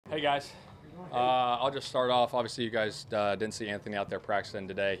Hey guys, I'll just start off. Obviously, you guys didn't see Anthony out there practicing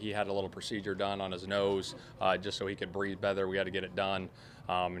today. He had a little procedure done on his nose just so he could breathe better. We had to get it done.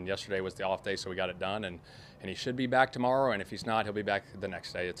 And yesterday was the off day, so we got it done. And he should be back tomorrow. And if he's not, he'll be back the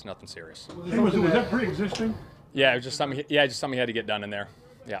next day. It's nothing serious. Was that pre-existing? Yeah, it was just something. Yeah, just something he had to get done in there.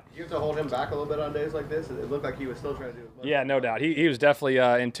 Yeah. You have to hold him back a little bit on days like this? It looked like he was still trying to do it. Yeah, no doubt. He was definitely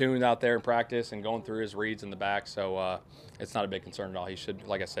in tune out there in practice and going through his reads in the back, so it's not a big concern at all. He should,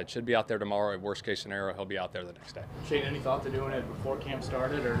 like I said, should be out there tomorrow. Worst case scenario, he'll be out there the next day. Shane, any thought to doing it before camp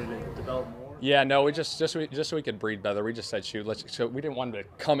started, or did it develop more? Yeah, no, we just so we could breathe better. We just said, shoot, so we didn't want him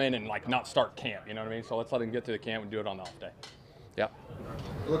to come in and like not start camp. You know what I mean? So let's let him get through the camp and do it on the off day. Yep.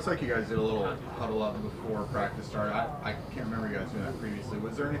 It looks like you guys did a little huddle up before practice started. I can't remember you guys doing that previously.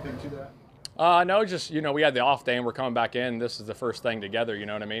 Was there anything to that? No, just, we had the off day and we're coming back in. This is the first thing together, you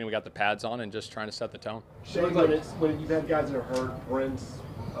know what I mean? We got the pads on and just trying to set the tone. Shane, when you've had guys that are hurt, Brent's,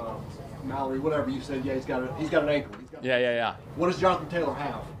 Mallory, whatever, you said, yeah, he's got an ankle. Yeah. What does Jonathan Taylor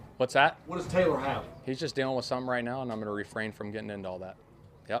have? What's that? What does Taylor have? He's just dealing with something right now, and I'm going to refrain from getting into all that.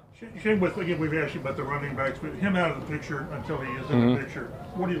 Yep. Shane, again, we've asked you about the running backs, but him out of the picture until he is in the picture,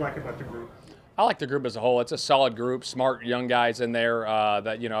 what do you like about the group? I like the group as a whole. It's a solid group, smart young guys in there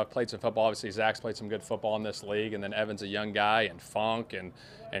that, I've played some football. Obviously, Zach's played some good football in this league, and then Evan's a young guy, and Funk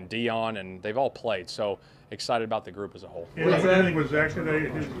and Dion, and they've all played. So excited about the group as a whole. Anything with Zach today,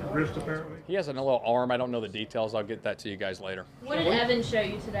 his wrist apparently? He has a little arm. I don't know the details. I'll get that to you guys later. What did Evan show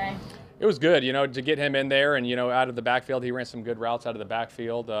you today? It was good, to get him in there and, out of the backfield. He ran some good routes out of the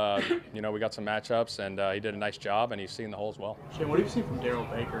backfield. We got some matchups, and he did a nice job, and he's seen the hole as well. Shane, what have you seen from Daryl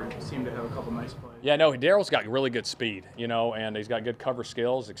Baker? He seemed to have a couple nice plays. Yeah, no, Daryl's got really good speed, and he's got good cover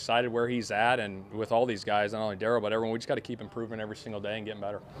skills, excited where he's at, and with all these guys, not only Daryl, but everyone, we just got to keep improving every single day and getting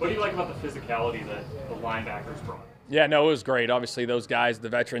better. What do you like about the physicality that the linebackers brought? Yeah, no, it was great. Obviously, those guys, the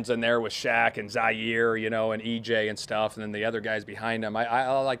veterans in there with Shaq and Zaire, and EJ and stuff, and then the other guys behind them.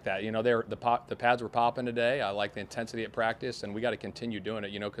 I like that. The pads were popping today. I like the intensity at practice, and we got to continue doing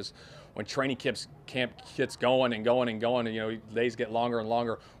it, because when training camp gets going and going and going, and, days get longer and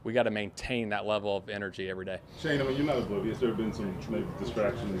longer, we got to maintain that level of energy every day. Shane, you're not oblivious. There have been some maybe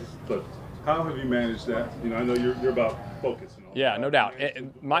distractions, but how have you managed that? I know you're about focus. Yeah, no doubt.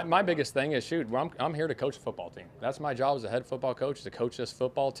 My biggest thing is, I'm here to coach a football team. That's my job as a head football coach, to coach this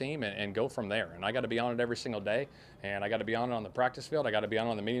football team and go from there. And I got to be on it every single day, and I got to be on it on the practice field. I got to be on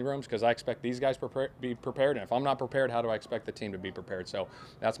it on the meeting rooms because I expect these guys to be prepared. And if I'm not prepared, how do I expect the team to be prepared? So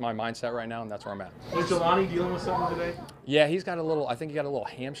that's my mindset right now, and that's where I'm at. Is Jelani dealing with something today? Yeah, I think he got a little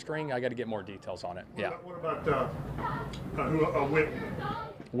hamstring. I got to get more details on it. Yeah. What about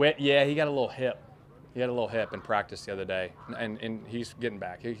Whit? Yeah, he got a little hip. He had a little hip in practice the other day, and he's getting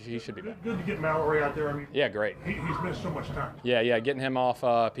back. He should be back. Good to get Mallory out there. Yeah, great. He's missed so much time. Yeah, getting him off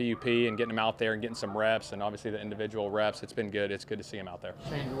PUP and getting him out there and getting some reps, and obviously the individual reps. It's been good. It's good to see him out there.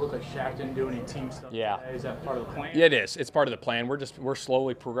 Shane, it looked like Shaq didn't do any team stuff Yeah. today. Is that part of the plan? Yeah, it is. It's part of the plan. We're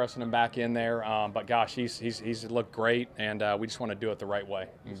slowly progressing him back in there. But gosh, he's looked great, and we just want to do it the right way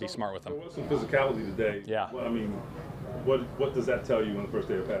and be smart with him. So what's some physicality today? Yeah. What does that tell you on the first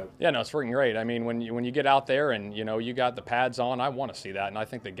day of pads? Yeah, no, it's freaking great. I mean, when you get out there and you got the pads on, I want to see that, and I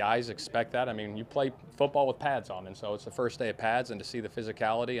think the guys expect that. I mean, you play football with pads on, and so it's the first day of pads, and to see the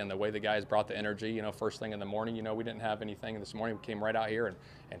physicality and the way the guys brought the energy. First thing in the morning, we didn't have anything this morning. We came right out here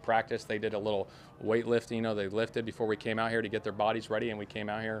and practiced. They did a little weightlifting. They lifted before we came out here to get their bodies ready, and we came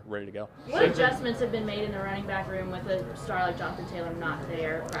out here ready to go. What adjustments have been made in the running back room with a star like Jonathan Taylor not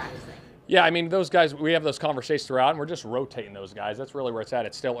there practicing? Yeah, I mean, those guys, we have those conversations throughout, and we're just rotating those guys. That's really where it's at.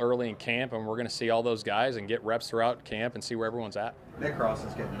 It's still early in camp, and we're going to see all those guys and get reps throughout camp and see where everyone's at. Nick Cross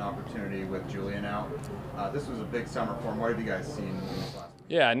is getting an opportunity with Julian out. This was a big summer for him. What have you guys seen in this last?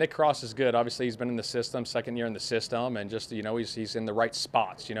 Yeah, Nick Cross is good. Obviously, he's been in the system, second year in the system, and just he's in the right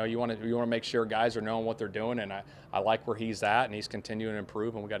spots. You want to make sure guys are knowing what they're doing, and I like where he's at, and he's continuing to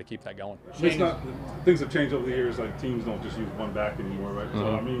improve, and we got to keep that going. Things have changed over the years. Like teams don't just use one back anymore, right?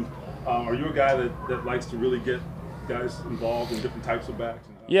 Mm-hmm. So are you a guy that likes to really get guys involved in different types of backs?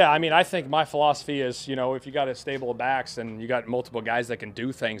 Yeah, I mean, I think my philosophy is, if you got a stable of backs and you got multiple guys that can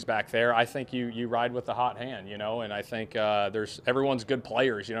do things back there, I think you ride with the hot hand, and I think everyone's good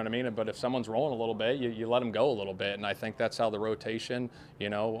players, you know what I mean? But if someone's rolling a little bit, you let them go a little bit, and I think that's how the rotation,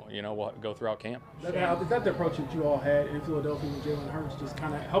 will go throughout camp. Is that the approach that you all had in Philadelphia with Jalen Hurts, just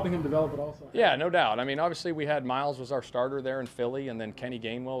kind of helping him develop it also? Yeah, no doubt. I mean, obviously we had Miles was our starter there in Philly, and then Kenny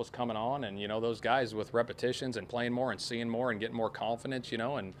Gainwell was coming on, and those guys with repetitions and playing more and seeing more and getting more confidence,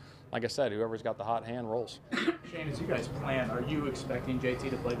 and like I said, whoever's got the hot hand rolls. Shane, as you guys plan, are you expecting JT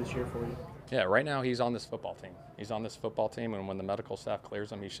to play this year for you? Yeah, right now he's on this football team. He's on this football team, and when the medical staff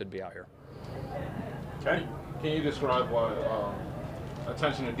clears him, he should be out here. Okay. Can you describe why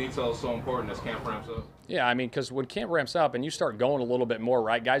attention to detail is so important as camp ramps up? Yeah, I mean, because when camp ramps up and you start going a little bit more,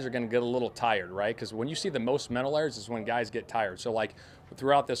 right, guys are going to get a little tired, right? Because when you see the most mental errors is when guys get tired. So, like,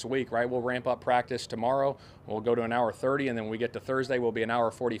 throughout this week, right, we'll ramp up practice tomorrow. We'll go to an hour 30, and then when we get to Thursday, we'll be an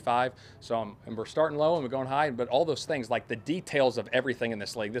hour 45. So, and we're starting low and we're going high, but all those things, like the details of everything in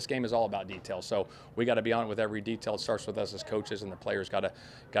this league, this game is all about details. So we got to be on it with every detail. It starts with us as coaches, and the players got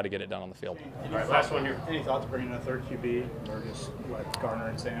to get it done on the field. All right, last one here. Any thoughts bringing in a third QB, or just let Garner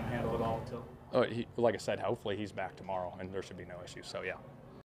and Sam handle it all until? Oh, like I said, hopefully he's back tomorrow, and there should be no issues. So, yeah.